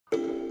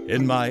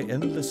In my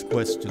endless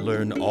quest to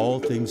learn all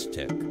things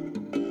tech,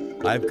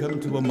 I've come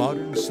to a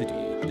modern city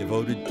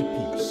devoted to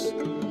peace.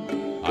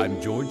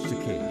 I'm George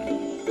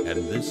Takei,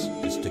 and this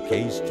is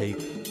Takei's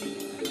Take,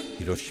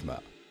 Hiroshima.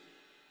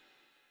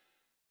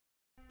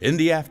 In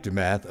the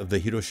aftermath of the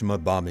Hiroshima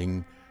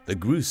bombing, the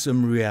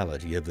gruesome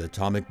reality of the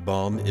atomic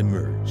bomb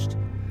emerged,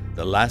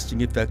 the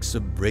lasting effects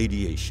of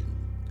radiation.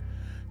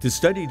 To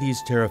study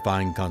these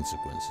terrifying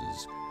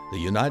consequences, the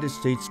United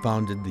States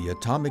founded the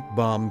Atomic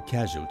Bomb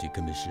Casualty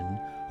Commission,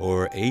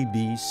 or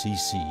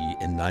ABCC,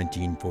 in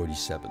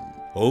 1947.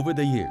 Over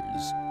the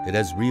years, it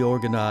has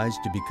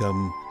reorganized to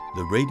become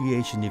the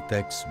Radiation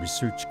Effects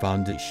Research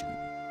Foundation.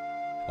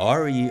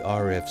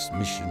 RERF's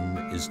mission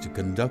is to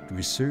conduct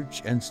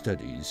research and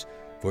studies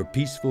for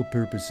peaceful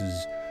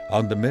purposes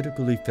on the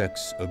medical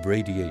effects of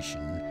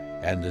radiation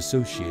and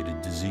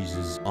associated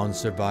diseases on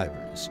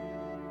survivors.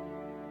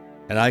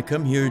 And I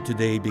come here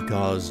today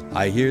because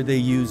I hear they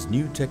use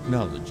new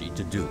technology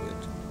to do it.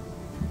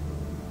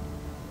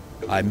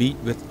 I meet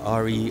with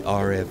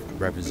RERF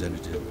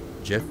representative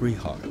Jeffrey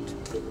Hart.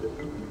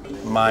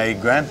 My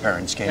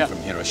grandparents came from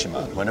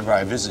Hiroshima. Whenever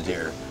I visit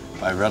here,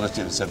 my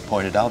relatives have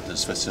pointed out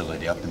this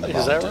facility up in the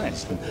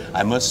mountains. Is that right?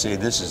 I must say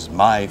this is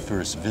my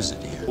first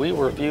visit here. We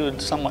were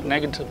viewed somewhat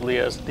negatively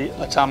as the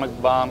Atomic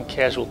Bomb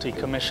Casualty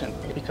Commission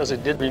because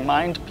it did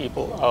remind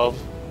people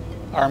of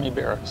Army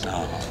barracks.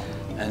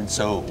 And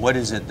so what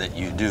is it that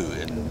you do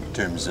in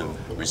terms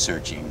of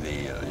researching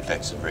the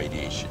effects of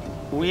radiation?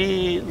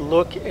 We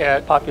look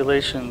at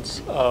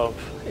populations of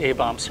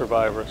A-bomb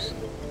survivors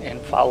and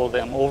follow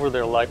them over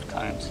their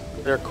lifetimes.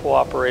 Their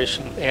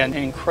cooperation and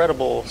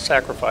incredible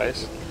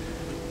sacrifice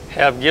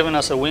have given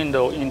us a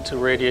window into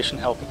radiation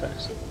health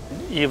effects.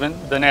 Even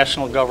the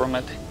national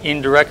government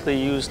indirectly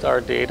used our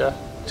data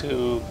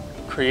to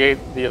create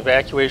the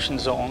evacuation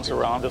zones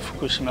around the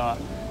Fukushima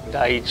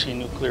Daiichi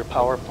nuclear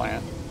power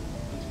plant.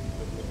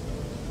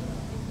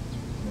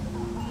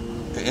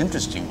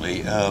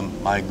 Interestingly,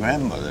 my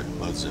grandmother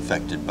was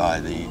affected by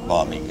the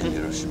bombing in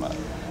Hiroshima,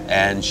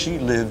 and she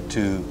lived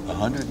to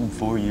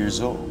 104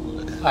 years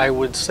old. I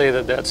would say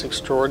that that's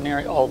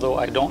extraordinary, although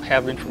I don't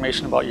have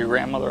information about your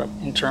grandmother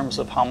in terms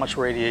of how much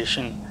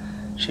radiation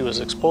she was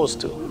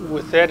exposed to.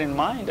 With that in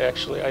mind,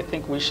 actually, I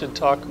think we should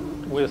talk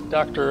with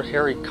Dr.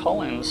 Harry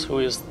Cullens, who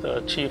is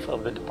the chief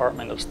of the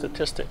Department of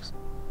Statistics.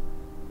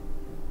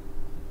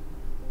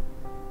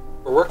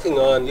 We're working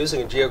on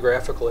using a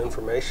geographical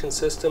information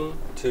system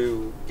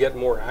to get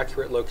more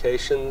accurate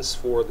locations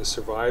for the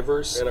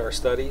survivors in our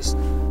studies.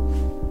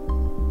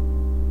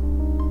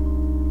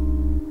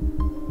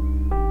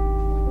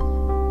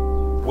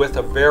 With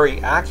a very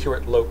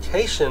accurate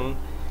location,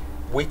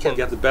 we can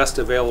get the best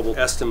available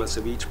estimates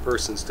of each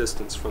person's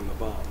distance from the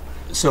bomb.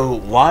 So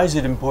why is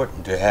it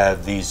important to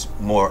have these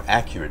more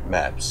accurate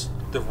maps?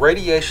 The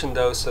radiation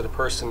dose that a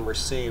person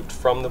received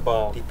from the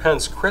bomb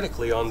depends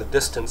critically on the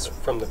distance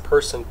from the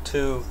person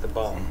to the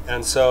bomb.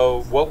 And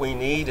so what we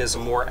need is a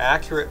more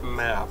accurate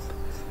map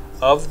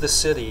of the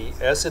city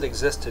as it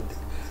existed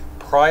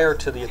prior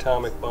to the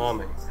atomic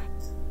bombing.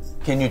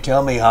 Can you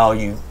tell me how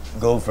you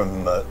go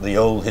from the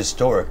old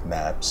historic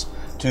maps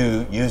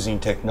to using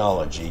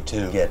technology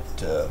to get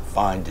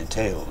fine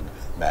detailed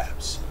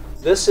maps?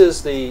 This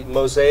is the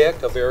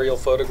mosaic of aerial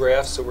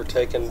photographs that were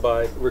taken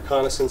by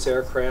reconnaissance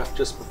aircraft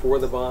just before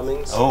the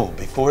bombings. Oh,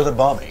 before the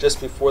bombing.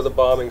 Just before the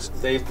bombings.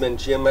 They've been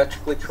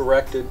geometrically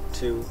corrected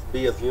to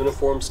be of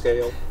uniform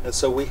scale. And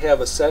so we have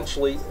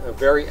essentially a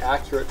very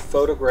accurate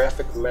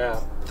photographic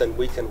map. Then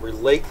we can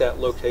relate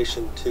that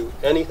location to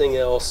anything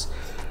else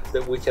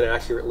that we can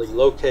accurately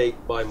locate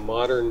by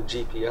modern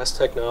GPS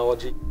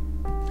technology.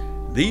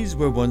 These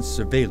were once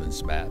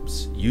surveillance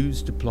maps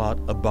used to plot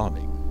a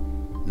bombing,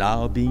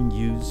 now being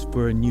used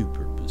for a new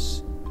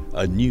purpose,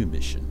 a new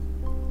mission,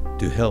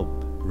 to help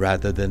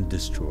rather than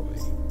destroy.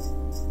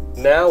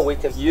 Now we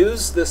can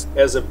use this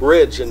as a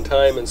bridge in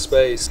time and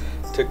space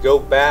to go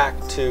back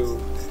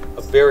to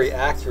a very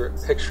accurate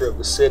picture of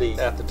the city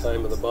at the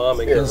time of the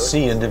bombing. You can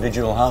see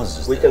individual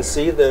houses. We can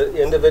see the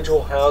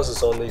individual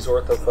houses on these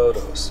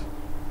orthophotos.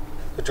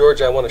 But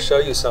George, I want to show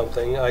you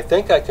something. I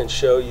think I can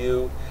show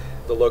you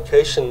the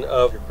location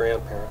of your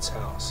grandparents'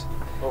 house.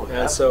 Oh,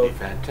 that would be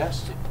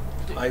fantastic.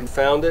 I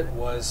found it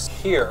was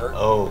here,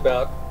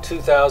 about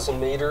 2,000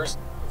 meters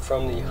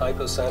from the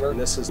hypocenter. And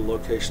this is the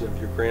location of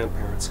your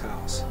grandparents'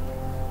 house.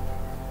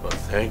 Well,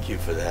 thank you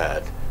for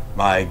that.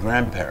 My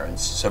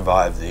grandparents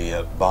survived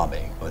the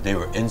bombing, but they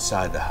were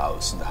inside the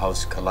house, and the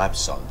house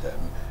collapsed on them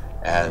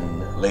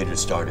and later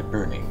started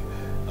burning.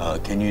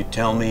 Can you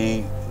tell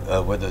me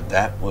whether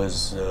that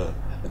was a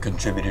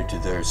contributor to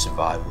their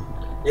survival?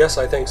 Yes,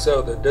 I think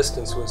so. The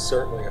distance was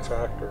certainly a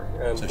factor.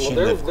 And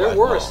So there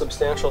were a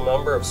substantial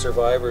number of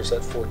survivors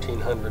at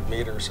 1,400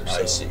 meters or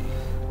so. I see.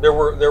 There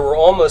were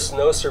almost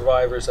no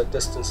survivors at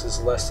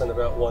distances less than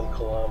about 1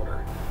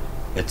 kilometer.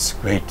 It's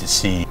great to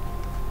see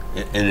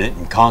it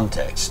in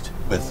context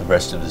with the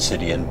rest of the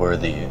city and where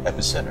the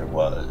epicenter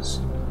was.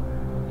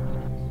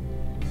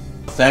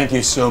 Thank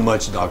you so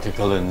much, Dr.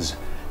 Cullens.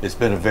 It's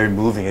been a very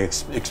moving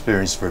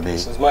experience for me.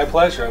 This is my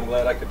pleasure. I'm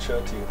glad I could show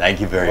it to you. Thank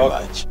you very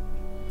much.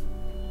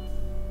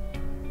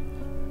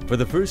 For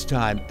the first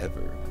time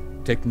ever,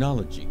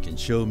 technology can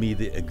show me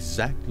the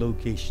exact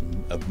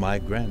location of my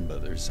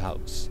grandmother's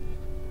house.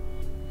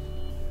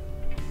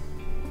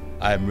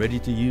 I am ready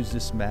to use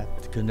this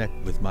map to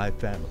connect with my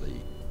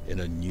family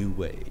in a new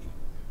way.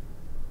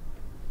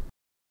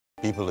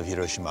 People of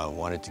Hiroshima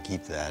wanted to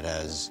keep that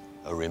as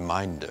a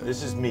reminder.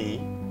 This is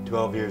me,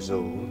 12 years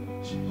old.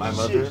 My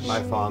mother,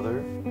 my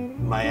father,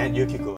 my Aunt Yukiko.